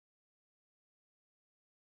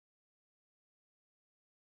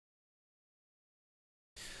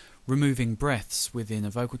removing breaths within a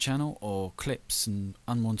vocal channel or clips and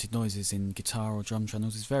unwanted noises in guitar or drum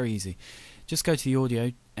channels is very easy. Just go to the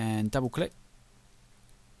audio and double click.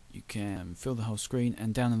 You can fill the whole screen,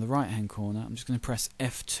 and down in the right hand corner I'm just going to press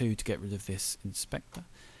F2 to get rid of this inspector.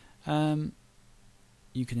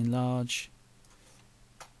 You can enlarge,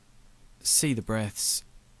 see the breaths,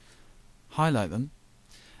 highlight them,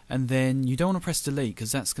 and then you don't want to press delete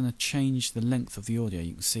because that's going to change the length of the audio.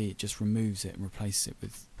 You can see it just removes it and replaces it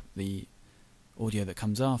with the audio that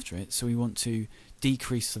comes after it. So we want to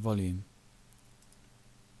decrease the volume.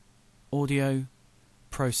 Audio,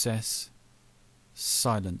 process,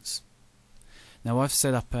 silence. Now I've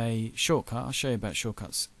set up a shortcut. I'll show you about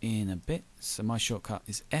shortcuts in a bit. So my shortcut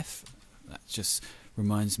is F. That just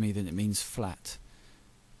reminds me that it means flat.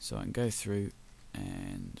 So I can go through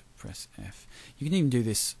and press F. You can even do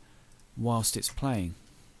this whilst it's playing.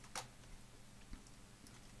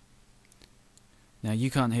 Now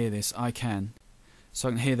you can't hear this, I can. So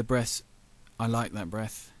I can hear the breath. I like that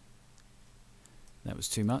breath. That was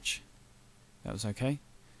too much. That was okay.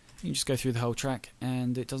 You can just go through the whole track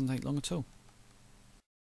and it doesn't take long at all.